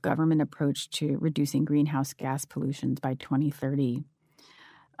whole-of-government approach to reducing greenhouse gas pollution by 2030.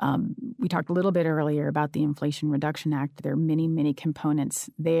 We talked a little bit earlier about the Inflation Reduction Act. There are many, many components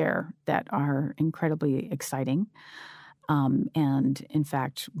there that are incredibly exciting. And in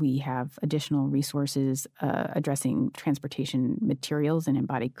fact, we have additional resources addressing transportation materials and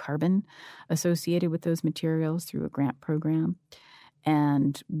embodied carbon associated with those materials through a grant program.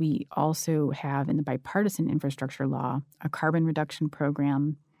 And we also have in the Bipartisan Infrastructure Law a carbon reduction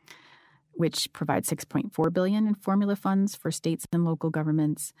program, which provides $6.4 billion in formula funds for states and local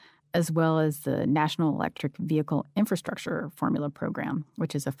governments, as well as the National Electric Vehicle Infrastructure Formula Program,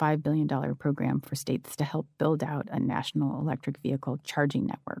 which is a $5 billion program for states to help build out a national electric vehicle charging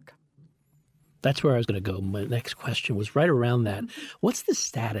network. That's where I was going to go. My next question was right around that. What's the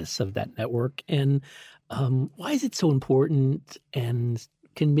status of that network, and why is it so important? And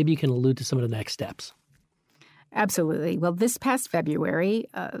maybe you can allude to some of the next steps. Absolutely. Well, this past February,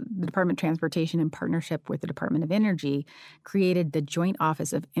 the Department of Transportation, in partnership with the Department of Energy, created the Joint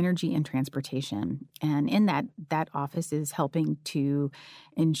Office of Energy and Transportation. And in that office is helping to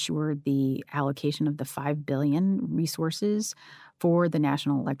ensure the allocation of the $5 billion resources for the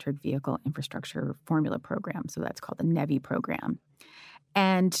National Electric Vehicle Infrastructure Formula Program. So that's called the NEVI program.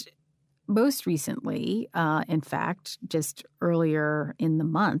 And most recently, in fact, just earlier in the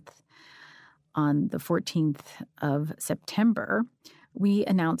month, on the 14th of September, we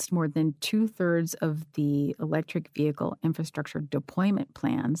announced more than 2/3 of the electric vehicle infrastructure deployment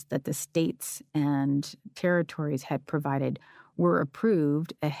plans that the states and territories had provided were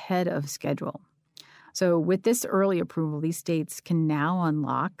approved ahead of schedule. So with this early approval, these states can now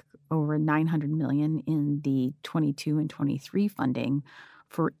unlock over $900 million in the 22 and 23 funding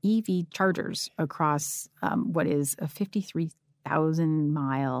for EV chargers across what is a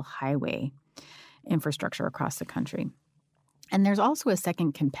 53,000-mile highway infrastructure across the country. And there's also a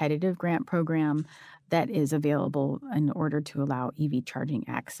second competitive grant program that is available in order to allow EV charging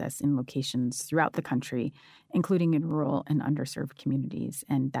access in locations throughout the country, including in rural and underserved communities.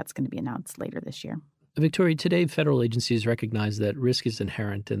 And that's going to be announced later this year. Victoria, today federal agencies recognize that risk is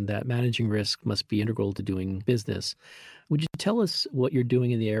inherent and that managing risk must be integral to doing business. Would you tell us what you're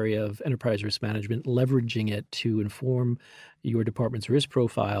doing in the area of enterprise risk management, leveraging it to inform your department's risk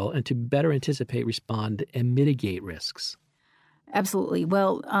profile and to better anticipate, respond, and mitigate risks? Absolutely.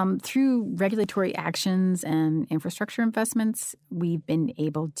 Well, through regulatory actions and infrastructure investments, we've been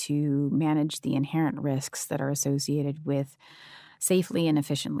able to manage the inherent risks that are associated with safely and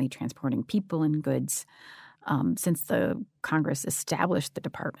efficiently transporting people and goods since the Congress established the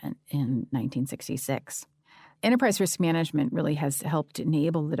department in 1966. Enterprise risk management really has helped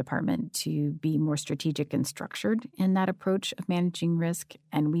enable the department to be more strategic and structured in that approach of managing risk,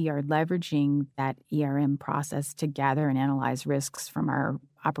 and we are leveraging that ERM process to gather and analyze risks from our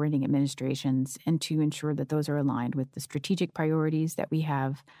operating administrations and to ensure that those are aligned with the strategic priorities that we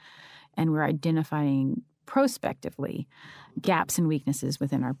have, and we're identifying prospectively gaps and weaknesses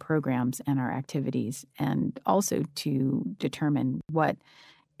within our programs and our activities, and also to determine what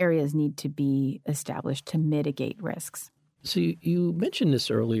areas need to be established to mitigate risks. So you mentioned this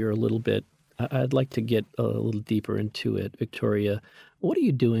earlier a little bit. I'd like to get a little deeper into it, Victoria. What are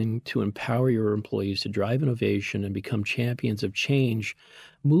you doing to empower your employees to drive innovation and become champions of change,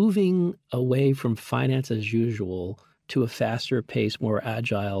 moving away from finance as usual to a faster pace, more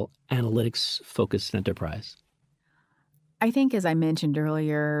agile, analytics-focused enterprise? I think, as I mentioned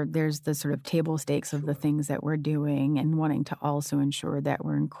earlier, there's the sort of table stakes of the things that we're doing and wanting to also ensure that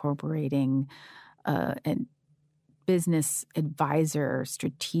we're incorporating a business advisor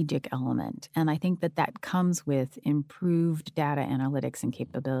strategic element. And I think that comes with improved data analytics and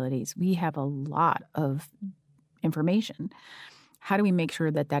capabilities. We have a lot of information. How do we make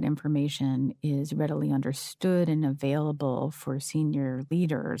sure that information is readily understood and available for senior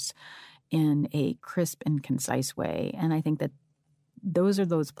leaders in a crisp and concise way? And I think that those are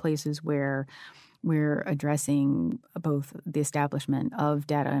those places where we're addressing both the establishment of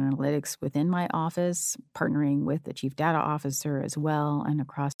data analytics within my office, partnering with the chief data officer as well, and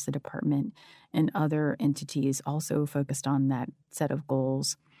across the department and other entities also focused on that set of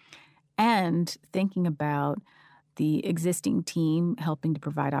goals. And thinking about the existing team, helping to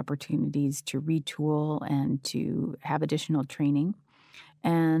provide opportunities to retool and to have additional training,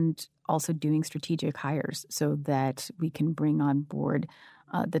 and also doing strategic hires so that we can bring on board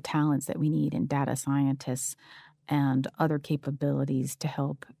the talents that we need in data scientists and other capabilities to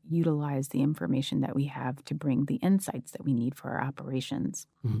help utilize the information that we have to bring the insights that we need for our operations.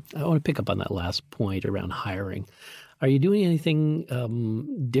 I want to pick up on that last point around hiring. Are you doing anything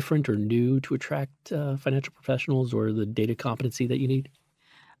different or new to attract financial professionals or the data competency that you need?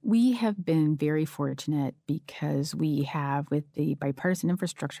 We have been very fortunate because we have, with the bipartisan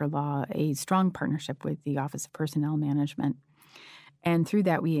infrastructure law, a strong partnership with the Office of Personnel Management. And through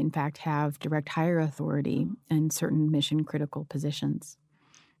that, we, in fact, have direct hire authority in certain mission-critical positions.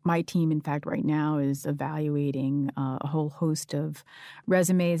 My team, in fact, right now is evaluating a whole host of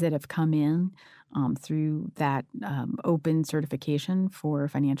resumes that have come in through that open certification for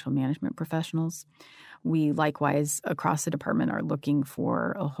financial management professionals. We likewise, across the department, are looking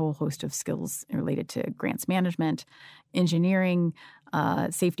for a whole host of skills related to grants management, engineering,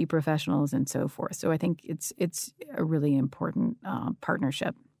 safety professionals, and so forth. So I think it's a really important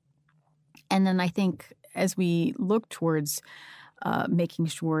partnership. And then I think as we look towards making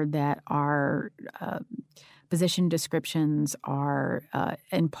sure that our position descriptions are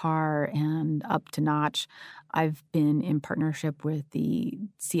in par and up to notch, I've been in partnership with the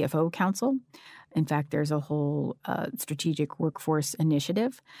CFO Council. In fact, there's a whole strategic workforce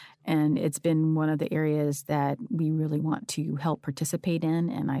initiative, and it's been one of the areas that we really want to help participate in.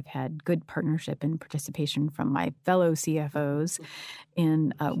 And I've had good partnership and participation from my fellow CFOs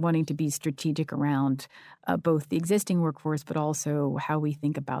in wanting to be strategic around both the existing workforce, but also how we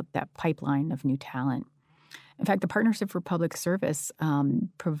think about that pipeline of new talent. In fact, the Partnership for Public Service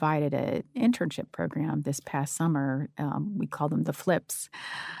provided an internship program this past summer. We call them the FLIPs.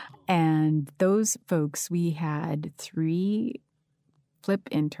 And those folks, we had 3 FLIP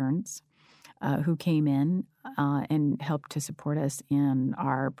interns who came in and helped to support us in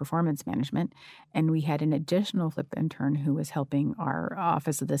our performance management. And we had an additional FLIP intern who was helping our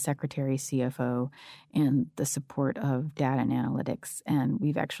Office of the Secretary CFO in the support of data and analytics. And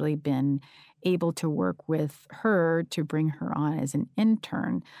we've actually been able to work with her to bring her on as an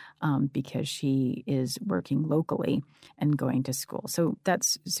intern because she is working locally and going to school. So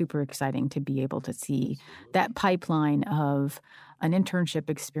that's super exciting to be able to see that pipeline of an internship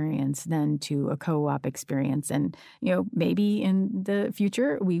experience then to a co-op experience. And, maybe in the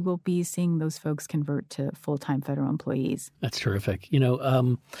future, we will be seeing those folks convert to full-time federal employees. That's terrific. I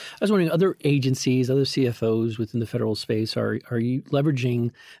was wondering, other agencies, other CFOs within the federal space, are you leveraging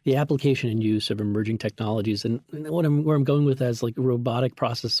the application and use of emerging technologies? And where I'm going with that is like robotic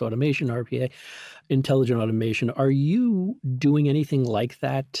process automation, RPA, intelligent automation. Are you doing anything like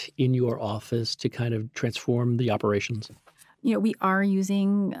that in your office to kind of transform the operations? We are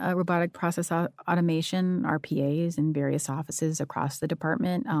using robotic process automation, RPAs, in various offices across the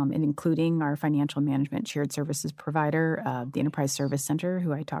department, and including our financial management shared services provider, the Enterprise Service Center,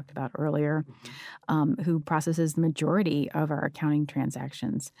 who I talked about earlier, who processes the majority of our accounting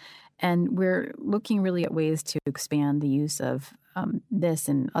transactions. And we're looking really at ways to expand the use of this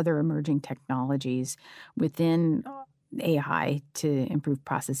and other emerging technologies within AI to improve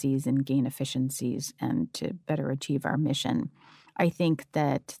processes and gain efficiencies and to better achieve our mission. I think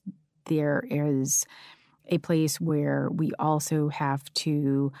that there is a place where we also have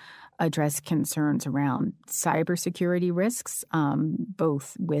to address concerns around cybersecurity risks,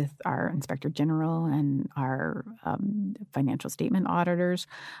 both with our Inspector General and our financial statement auditors.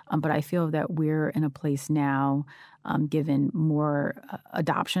 But I feel that we're in a place now, given more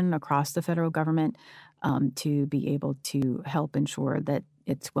adoption across the federal government, to be able to help ensure that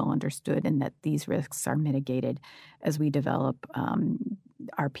it's well understood and that these risks are mitigated as we develop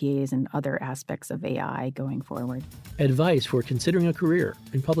RPAs and other aspects of AI going forward. Advice for considering a career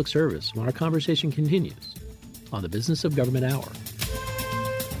in public service when our conversation continues on the Business of Government Hour.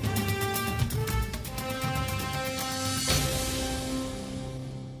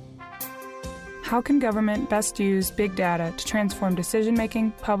 How can government best use big data to transform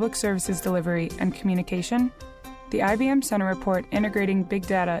decision-making, public services delivery, and communication? The IBM Center report, Integrating Big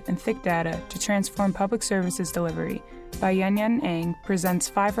Data and Thick Data to Transform Public Services Delivery by Yan Ang, presents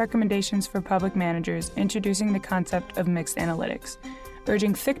 5 recommendations for public managers introducing the concept of mixed analytics,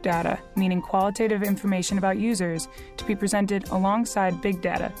 urging thick data, meaning qualitative information about users, to be presented alongside big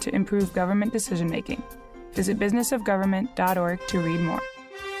data to improve government decision-making. Visit businessofgovernment.org to read more.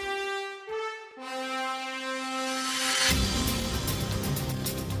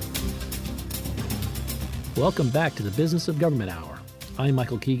 Welcome back to the Business of Government Hour. I'm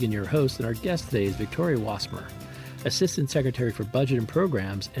Michael Keegan, your host, and our guest today is Victoria Wassmer, Assistant Secretary for Budget and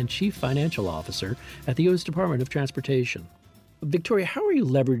Programs and Chief Financial Officer at the U.S. Department of Transportation. Victoria, how are you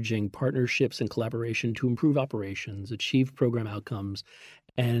leveraging partnerships and collaboration to improve operations, achieve program outcomes,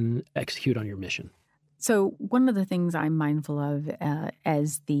 and execute on your mission? So one of the things I'm mindful of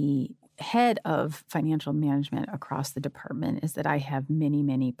as the head of financial management across the department is that I have many,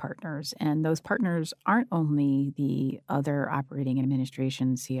 many partners. And those partners aren't only the other operating and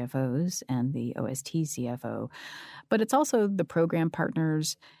administration CFOs and the OST CFO, but it's also the program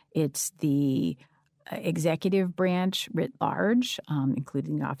partners. It's the executive branch writ large,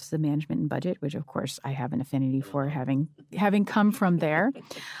 including the Office of Management and Budget, which, of course, I have an affinity for having come from there.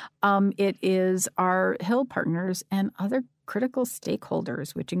 It is our Hill partners and other critical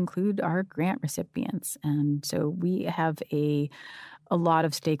stakeholders, which include our grant recipients. And so we have a lot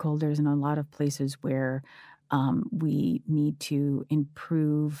of stakeholders in a lot of places where we need to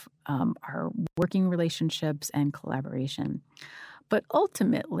improve our working relationships and collaboration. But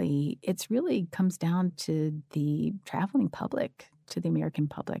ultimately, it really comes down to the traveling public, to the American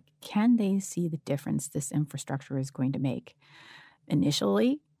public. Can they see the difference this infrastructure is going to make?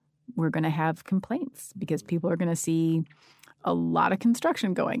 Initially, we're going to have complaints because people are going to see a lot of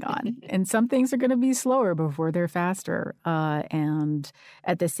construction going on. And some things are going to be slower before they're faster. And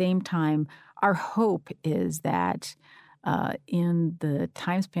at the same time, our hope is that in the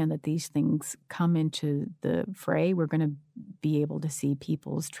time span that these things come into the fray, we're going to be able to see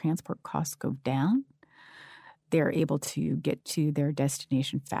people's transport costs go down. They're able to get to their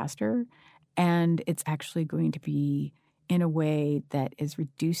destination faster. And it's actually going to be in a way that is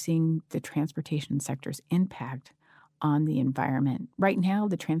reducing the transportation sector's impact on the environment. Right now,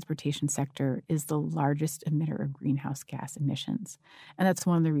 the transportation sector is the largest emitter of greenhouse gas emissions. And that's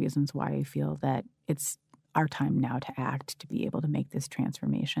one of the reasons why I feel that it's our time now to act, to be able to make this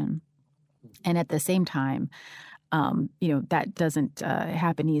transformation. And at the same time, that doesn't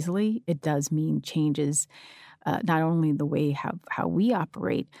happen easily. It does mean changes, not only in the way how we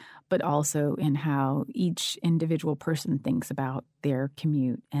operate, but also in how each individual person thinks about their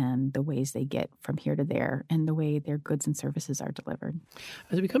commute and the ways they get from here to there and the way their goods and services are delivered.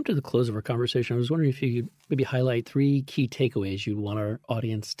 As we come to the close of our conversation, I was wondering if you could maybe highlight 3 key takeaways you'd want our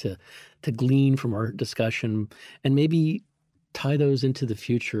audience to glean from our discussion and maybe tie those into the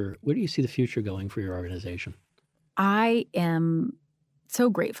future. Where do you see the future going for your organization? I am so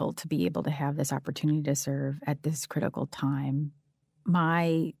grateful to be able to have this opportunity to serve at this critical time.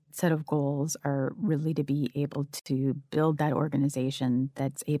 My set of goals are really to be able to build that organization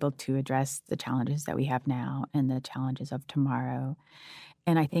that's able to address the challenges that we have now and the challenges of tomorrow.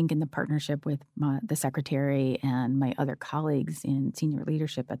 And I think in the partnership with the secretary and my other colleagues in senior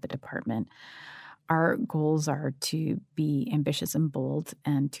leadership at the department, our goals are to be ambitious and bold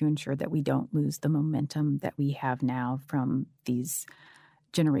and to ensure that we don't lose the momentum that we have now from these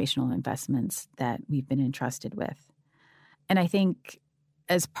generational investments that we've been entrusted with. And I think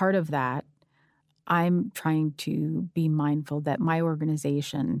as part of that, I'm trying to be mindful that my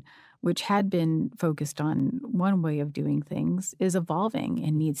organization, which had been focused on one way of doing things, is evolving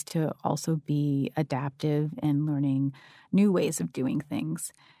and needs to also be adaptive and learning new ways of doing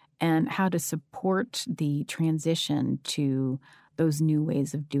things and how to support the transition to those new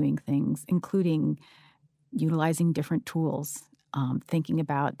ways of doing things, including utilizing different tools, thinking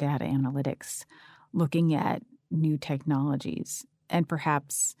about data analytics, looking at new technologies, and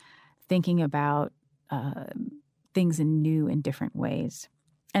perhaps thinking about things in new and different ways.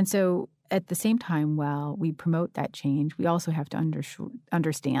 And so at the same time, while we promote that change, we also have to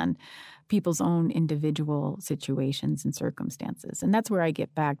understand people's own individual situations and circumstances. And that's where I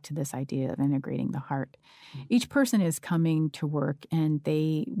get back to this idea of integrating the heart. Each person is coming to work and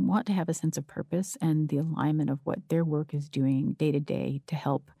they want to have a sense of purpose and the alignment of what their work is doing day to day to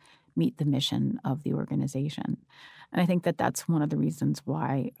help meet the mission of the organization. And I think that that's one of the reasons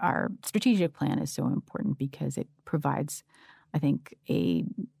why our strategic plan is so important, because it provides, I think, a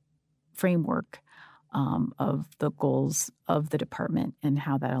framework of the goals of the department and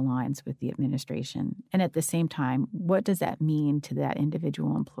how that aligns with the administration. And at the same time, what does that mean to that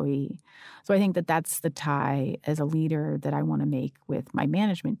individual employee? So I think that that's the tie as a leader that I want to make with my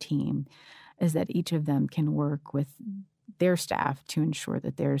management team, is that each of them can work with their staff to ensure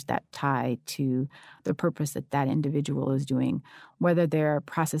that there's that tie to the purpose that that individual is doing, whether they're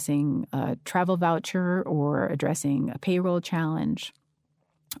processing a travel voucher or addressing a payroll challenge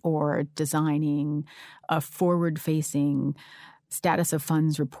or designing a forward-facing status of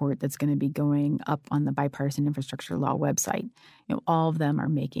funds report that's going to be going up on the Bipartisan Infrastructure Law website. All of them are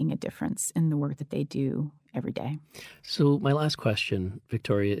making a difference in the work that they do every day. So my last question,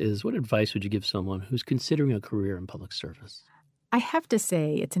 Victoria, is what advice would you give someone who's considering a career in public service? I have to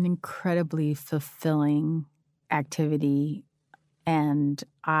say it's an incredibly fulfilling activity, and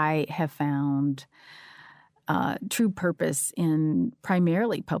I have found true purpose in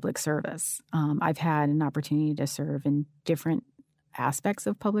primarily public service. I've had an opportunity to serve in different aspects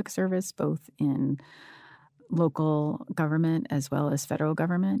of public service, both in local government as well as federal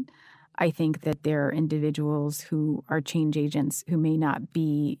government. I think that there are individuals who are change agents who may not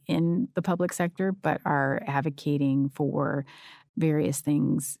be in the public sector, but are advocating for various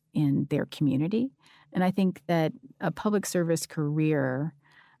things in their community. And I think that a public service career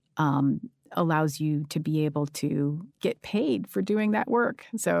allows you to be able to get paid for doing that work.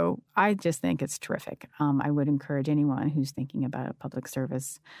 So I just think it's terrific. I would encourage anyone who's thinking about a public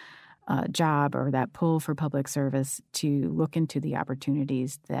service job or that pull for public service to look into the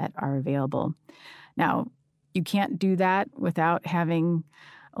opportunities that are available. Now, you can't do that without having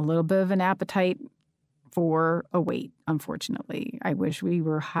a little bit of an appetite for a wait, unfortunately. I wish we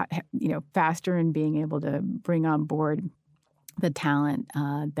were faster in being able to bring on board the talent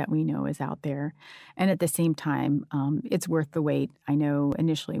that we know is out there. And at the same time, it's worth the wait. I know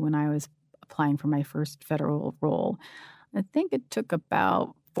initially when I was applying for my first federal role, I think it took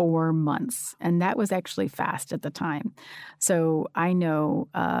about 4 months, and that was actually fast at the time. So I know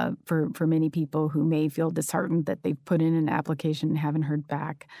for many people who may feel disheartened that they've put in an application and haven't heard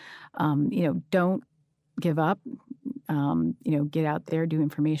back, don't give up. Get out there, do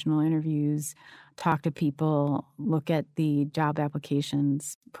informational interviews, talk to people, look at the job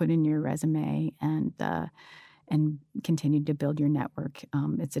applications, put in your resume, and continue to build your network.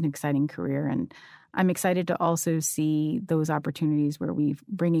 It's an exciting career, and I'm excited to also see those opportunities where we're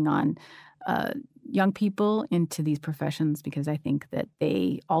bringing on young people into these professions, because I think that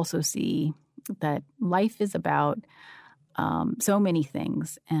they also see that life is about so many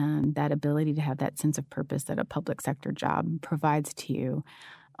things, and that ability to have that sense of purpose that a public sector job provides to you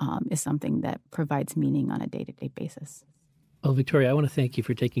is something that provides meaning on a day-to-day basis. Well, Victoria, I want to thank you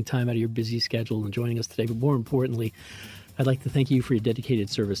for taking time out of your busy schedule and joining us today. But more importantly, I'd like to thank you for your dedicated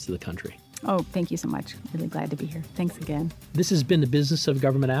service to the country. Oh, thank you so much. Really glad to be here. Thanks again. This has been the Business of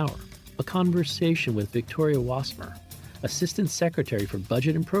Government Hour, a conversation with Victoria Wassmer, Assistant Secretary for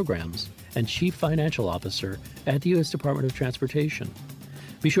Budget and Programs and Chief Financial Officer at the U.S. Department of Transportation.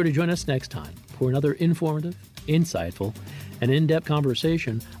 Be sure to join us next time for another informative, insightful, and in-depth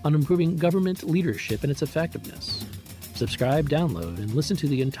conversation on improving government leadership and its effectiveness. Subscribe, download, and listen to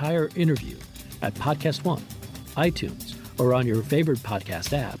the entire interview at Podcast One, iTunes, or on your favorite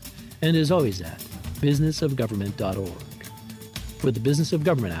podcast app, and as always at businessofgovernment.org. For the Business of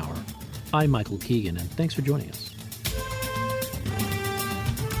Government Hour, I'm Michael Keegan, and thanks for joining us.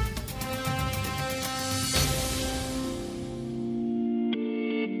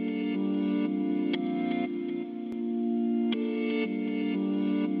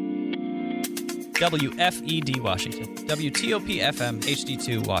 WFED Washington, WTOP FM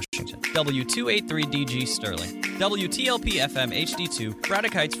HD2 Washington, W283DG Sterling, WTLP FM HD2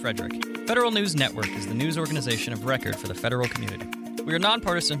 Braddock Heights Frederick. Federal News Network is the news organization of record for the federal community. We are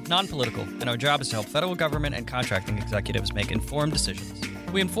nonpartisan, non-political, and our job is to help federal government and contracting executives make informed decisions.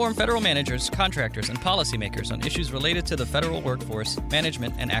 We inform federal managers, contractors, and policymakers on issues related to the federal workforce,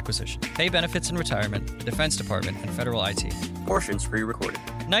 management, and acquisition, pay benefits and retirement, the Defense Department, and federal IT. Portions pre-recorded.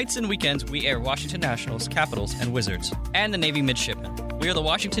 Nights and weekends, we air Washington Nationals, Capitals, and Wizards, and the Navy Midshipmen. We are the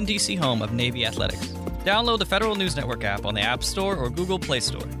Washington, D.C. home of Navy Athletics. Download the Federal News Network app on the App Store or Google Play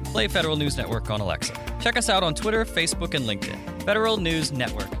Store. Play Federal News Network on Alexa. Check us out on Twitter, Facebook, and LinkedIn. Federal News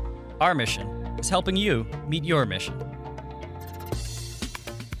Network. Our mission is helping you meet your mission.